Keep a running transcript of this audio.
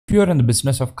If you are in the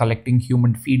business of collecting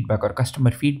human feedback or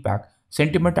customer feedback,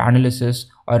 sentiment analysis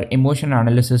or emotion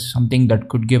analysis is something that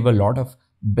could give a lot of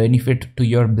benefit to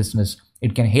your business.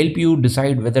 It can help you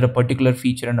decide whether a particular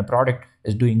feature in a product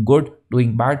is doing good,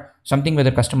 doing bad, something whether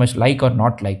customers like or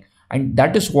not like. And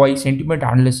that is why sentiment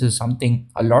analysis is something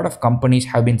a lot of companies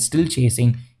have been still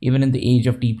chasing even in the age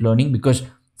of deep learning, because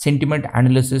sentiment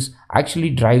analysis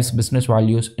actually drives business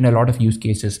values in a lot of use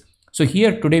cases. So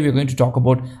here today we're going to talk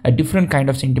about a different kind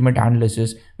of sentiment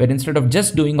analysis, where instead of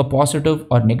just doing a positive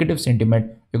or negative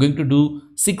sentiment, we're going to do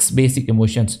 6 basic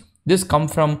emotions. This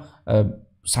comes from a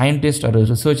scientist or a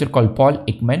researcher called Paul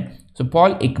Ekman. So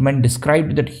Paul Ekman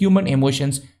described that human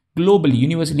emotions globally,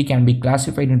 universally can be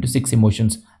classified into 6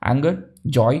 emotions: anger,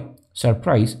 joy,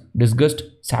 surprise, disgust,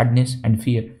 sadness, and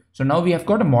fear. So now we have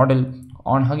got a model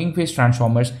on Hugging Face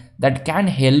transformers that can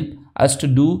help us to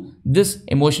do this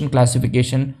emotion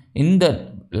classification in the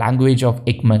language of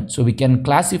Ekman. So we can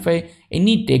classify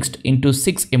any text into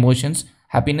 6 emotions: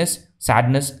 happiness,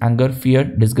 sadness, anger, fear,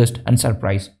 disgust, and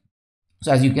surprise.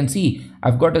 So as you can see,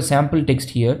 I've got a sample text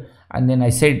here, and then I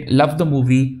said love the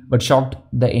movie but shocked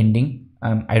the ending.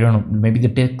 I don't know, maybe the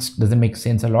text doesn't make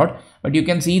sense a lot, but you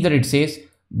can see that it says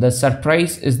the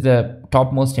surprise is the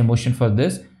topmost emotion for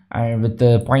this, with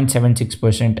the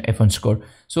 0.76% F1 score.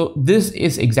 So this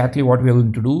is exactly what we are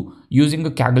going to do using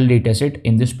a Kaggle dataset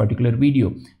in this particular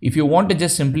video. If you want to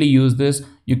just simply use this,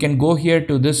 you can go here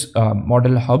to this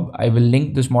model hub. I will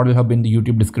link this model hub in the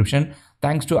YouTube description.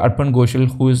 Thanks to Arpan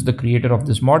Ghoshal, who is the creator of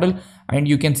this model, and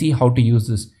you can see how to use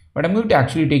this. But I'm going to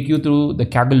actually take you through the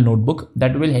Kaggle notebook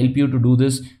that will help you to do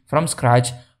this from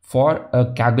scratch for a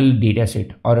Kaggle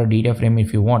dataset or a data frame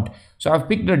if you want. So I've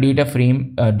picked a data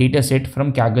frame dataset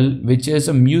from Kaggle, which is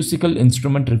a musical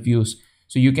instrument reviews.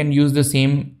 So you can use the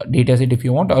same dataset if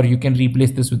you want, or you can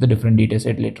replace this with a different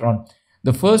dataset later on.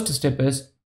 The first step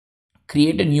is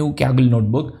create a new Kaggle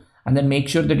notebook, and then make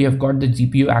sure that you have got the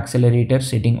GPU accelerator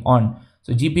setting on.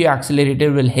 So GPU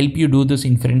accelerator will help you do this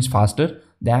inference faster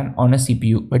than on a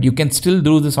CPU, but you can still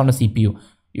do this on a CPU.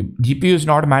 GPU is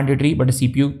not mandatory, but a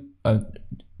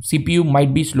CPU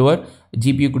might be slower.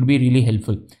 GPU could be really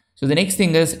helpful. So the next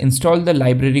thing is install the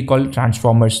library called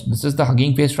transformers. This is the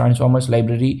Hugging Face transformers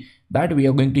library that we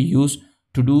are going to use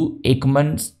to do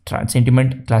Ekman's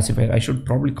sentiment classifier. I should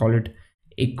probably call it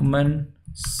Ekman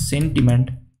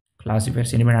sentiment classifier,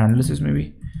 sentiment analysis,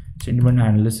 maybe sentiment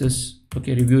analysis.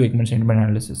 Okay, review Ekman sentiment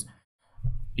analysis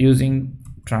using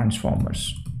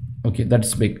transformers. Okay,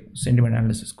 that's big. Sentiment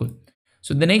analysis, cool.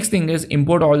 So the next thing is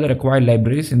import all the required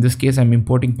libraries. In this case, I'm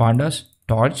importing pandas,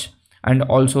 torch, and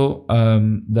also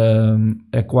the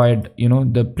required,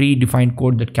 the predefined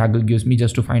code that Kaggle gives me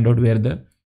just to find out where the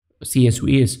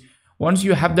CSV is. Once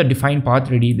you have the defined path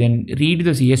ready, then read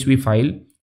the CSV file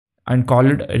and call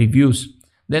it reviews.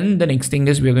 Then the next thing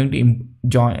is we're going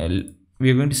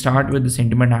to start with the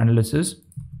sentiment analysis.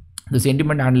 The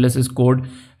sentiment analysis code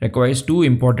requires 2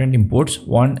 important imports.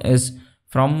 One is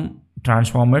from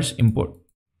transformers import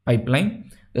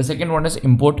pipeline. The second one is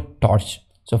import torch.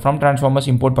 So from transformers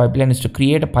import pipeline is to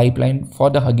create a pipeline for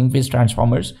the Hugging Face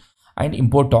transformers, and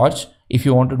import torch if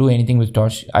you want to do anything with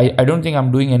torch. I don't think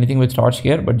I'm doing anything with torch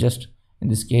here, but just in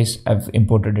this case I've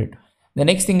imported it. The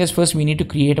next thing is first we need to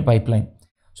create a pipeline.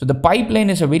 So the pipeline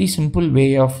is a very simple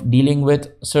way of dealing with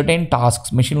certain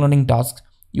tasks, machine learning tasks,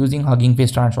 using Hugging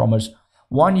Face transformers.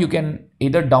 One, you can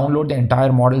either download the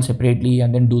entire model separately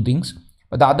and then do things,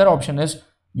 but the other option is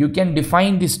you can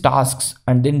define these tasks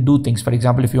and then do things. For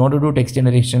example, if you want to do text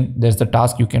generation, there's the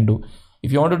task you can do.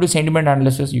 If you want to do sentiment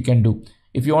analysis, you can do.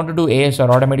 If you want to do AS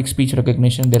or automatic speech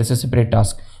recognition, there is a separate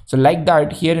task. So like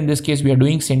that, here in this case, we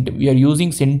are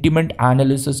using sentiment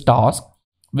analysis task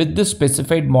with the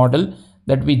specified model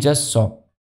that we just saw.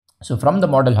 So from the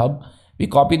model hub, we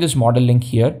copy this model link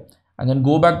here and then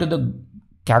go back to the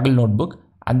Kaggle notebook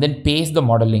and then paste the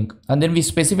model link, and then we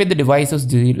specify the device as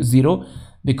 0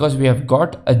 because we have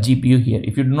got a GPU here.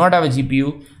 If you do not have a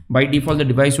GPU, by default the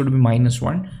device would be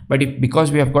 -1, but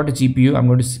because we have got a GPU, I'm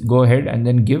going to go ahead and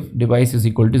then give device is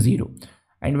equal to 0.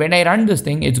 And when I run this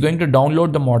thing, it's going to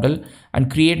download the model and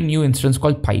create a new instance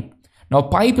called pipe. Now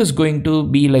pipe is going to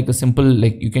be like a simple,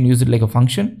 you can use it like a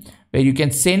function where you can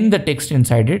send the text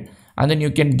inside it, and then you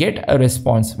can get a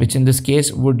response, which in this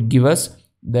case would give us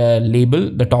the label,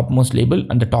 the topmost label,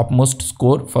 and the topmost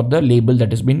score for the label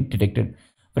that has been detected.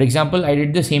 For example, I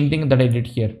did the same thing that I did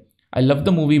here. I love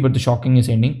the movie, but the shocking is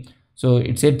ending. So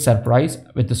it said surprise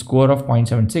with a score of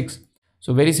 0.76.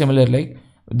 So very similar, like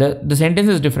the sentence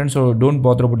is different, so don't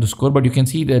bother about the score, but you can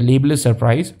see the label is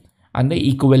surprise and the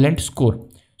equivalent score.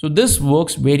 So this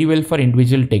works very well for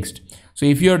individual text. So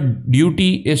if your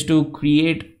duty is to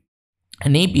create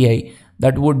an API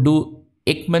that would do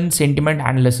Ekman sentiment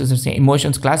analysis or say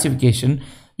emotions classification,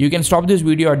 you can stop this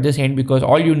video at this end, because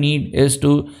all you need is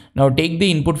to now take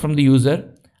the input from the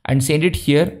user and send it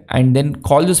here and then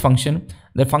call this function.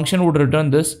 The function would return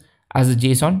this as a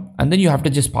JSON, and then you have to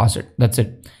just pass it. That's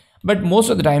it. But most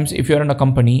of the times, if you're in a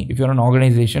company, if you're an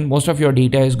organization, most of your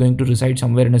data is going to reside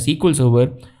somewhere in a SQL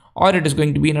server, or it is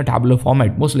going to be in a tabular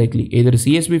format, most likely either a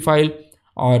CSV file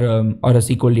or a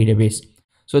SQL database.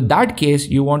 So in that case,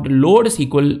 you want to load a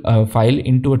SQL file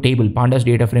into a table, pandas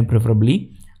data frame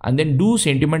preferably, and then do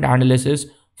sentiment analysis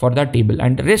for that table.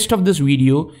 And the rest of this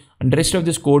video and the rest of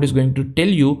this code is going to tell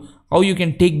you how you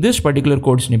can take this particular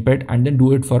code snippet and then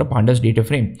do it for a pandas data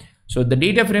frame. So the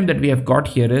data frame that we have got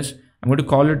here is, I'm going to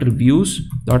call it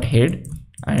reviews.head,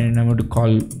 and I'm going to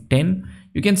call 10.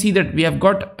 You can see that we have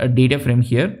got a data frame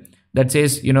here that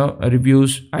says,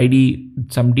 reviews, ID,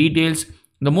 some details.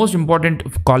 The most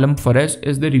important column for us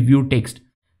is the review text,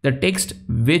 the text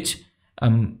which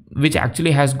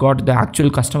actually has got the actual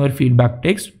customer feedback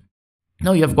text.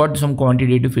 Now you have got some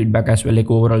quantitative feedback as well, like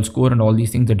overall score and all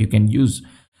these things that you can use.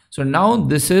 So now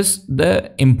this is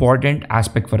the important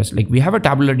aspect for us. Like we have a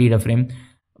tabular data frame.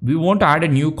 We want to add a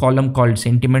new column called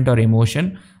sentiment or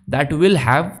emotion that will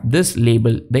have this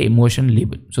label, the emotion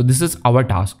label. So this is our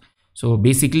task. So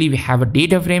basically we have a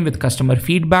data frame with customer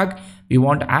feedback. We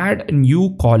want to add a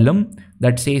new column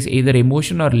that says either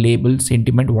emotion or label,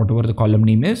 sentiment, whatever the column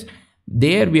name is.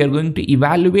 There we are going to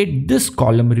evaluate this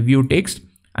column review text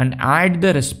and add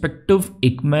the respective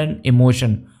Ekman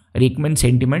emotion or Ekman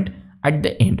sentiment at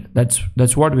the end.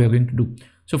 That's what we are going to do.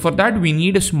 So for that, we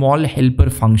need a small helper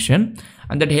function,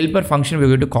 and that helper function we're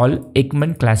going to call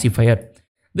Ekman classifier.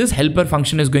 This helper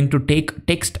function is going to take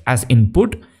text as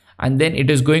input, and then it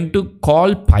is going to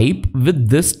call pipe with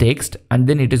this text, and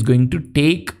then it is going to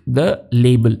take the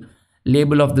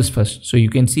label of this first. So you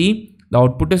can see the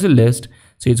output is a list.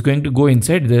 So it's going to go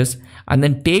inside this and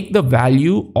then take the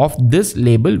value of this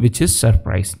label, which is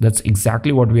surprise. That's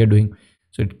exactly what we are doing.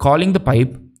 So it's calling the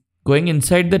pipe, going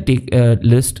inside the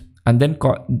list, and then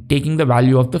taking the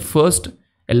value of the first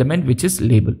element, which is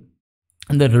label,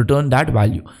 and then return that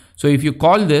value. So if you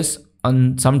call this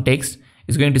on some text,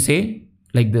 it's going to say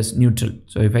like this, neutral.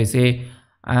 So if I say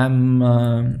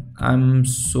I'm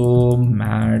so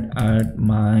mad at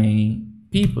my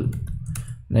people,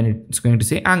 then it's going to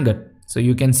say anger. So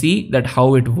you can see that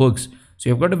how it works. So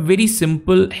you've got a very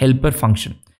simple helper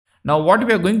function. Now what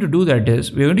we are going to do that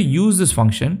is we're going to use this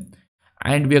function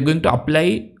and we are going to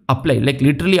apply, like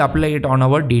literally apply it on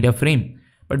our data frame.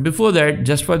 But before that,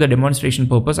 just for the demonstration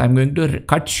purpose, I'm going to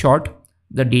cut short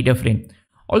the data frame.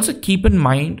 Also keep in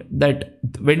mind that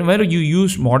whenever you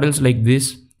use models like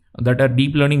this, that are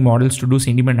deep learning models to do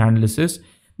sentiment analysis,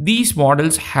 these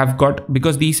models have got,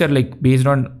 because these are like based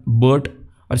on BERT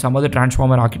or some other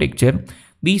transformer architecture,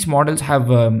 these models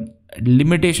have a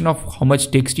limitation of how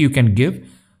much text you can give.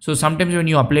 So sometimes when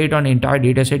you apply it on an entire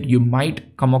data set, you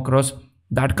might come across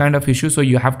that kind of issue. So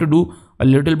you have to do a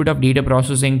little bit of data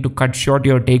processing to cut short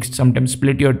your text, sometimes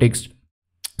split your text.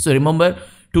 So remember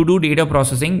to do data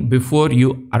processing before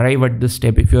you arrive at this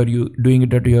step if you're doing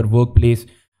it at your workplace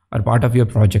or part of your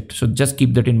project. So just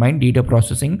keep that in mind. Data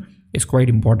processing is quite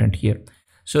important here.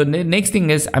 So the next thing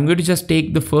is I'm going to just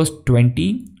take the first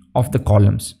 20 of the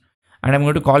columns and I'm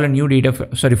going to call a new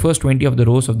first 20 of the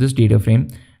rows of this data frame.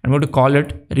 I'm going to call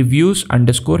it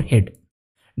reviews_head.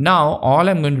 Now all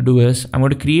I'm going to do is I'm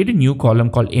going to create a new column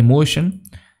called emotion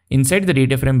inside the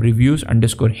data frame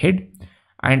reviews_head.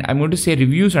 And I'm going to say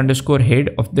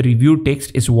reviews_head of the review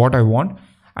text is what I want.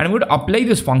 And I'm going to apply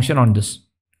this function on this.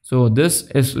 So this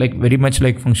is like very much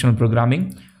like functional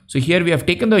programming. So here we have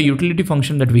taken the utility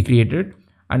function that we created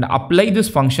and apply this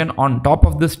function on top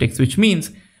of this text, which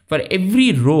means for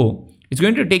every row, it's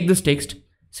going to take this text,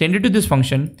 send it to this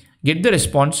function, get the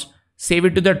response, save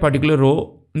it to that particular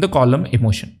row in the column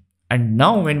emotion. And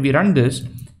now when we run this,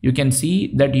 you can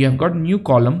see that you have got a new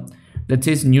column that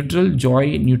says neutral,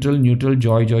 joy, neutral, neutral,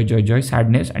 joy, joy, joy, joy,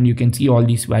 sadness. And you can see all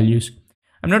these values.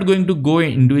 I'm not going to go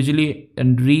individually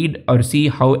and read or see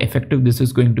how effective this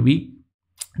is going to be.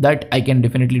 That I can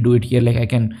definitely do it here. Like I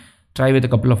can try with a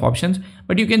couple of options,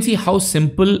 but you can see how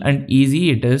simple and easy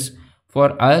it is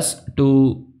for us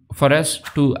to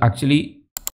actually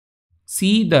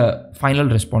see the final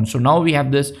response. So now we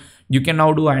have this. You can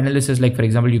now do analysis. Like for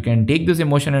example, you can take this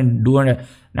emotion and do an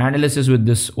analysis with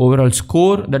this overall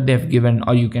score that they have given,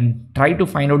 or you can try to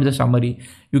find out the summary.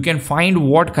 You can find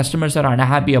what customers are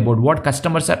unhappy about, what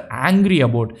customers are angry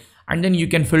about, and then you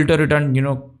can filter it and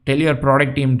tell your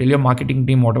product team, tell your marketing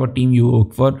team, whatever team you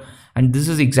work for. And this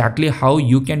is exactly how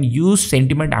you can use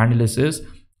sentiment analysis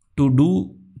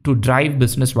to to drive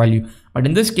business value. But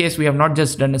in this case, we have not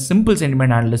just done a simple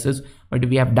sentiment analysis, but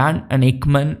we have done an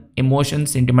Ekman emotion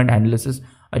sentiment analysis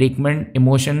or Ekman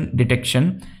emotion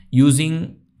detection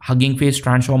using Hugging Face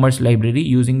Transformers library,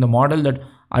 using the model that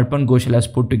Arpan Ghoshal has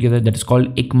put together, that is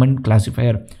called Ekman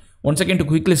classifier. Once again, to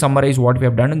quickly summarize what we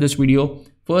have done in this video,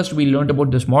 first we learned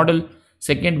about this model.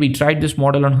 Second, we tried this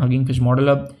model on Hugging Face Model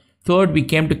Hub. Third, we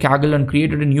came to Kaggle and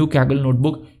created a new Kaggle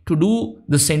notebook to do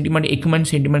the Ekman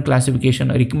sentiment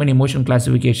classification or Ekman emotion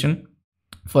classification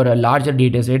for a larger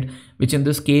data set, which in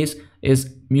this case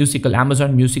is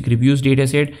Amazon Music Reviews data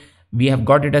set. We have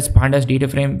got it as pandas data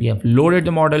frame. We have loaded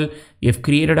the model. We have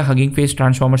created a Hugging Face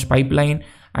Transformers pipeline,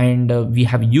 and we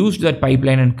have used that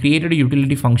pipeline and created a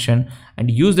utility function, and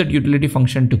used that utility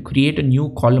function to create a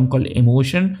new column called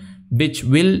emotion, which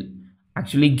will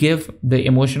actually give the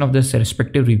emotion of this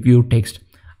respective review text.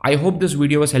 I hope this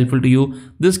video was helpful to you.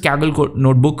 This Kaggle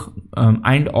notebook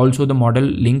and also the model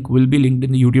link will be linked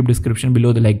in the YouTube description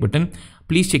below the like button.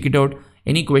 Please check it out.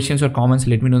 Any questions or comments,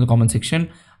 let me know in the comment section.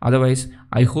 Otherwise,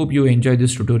 I hope you enjoyed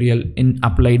this tutorial in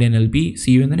Applied NLP.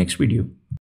 See you in the next video.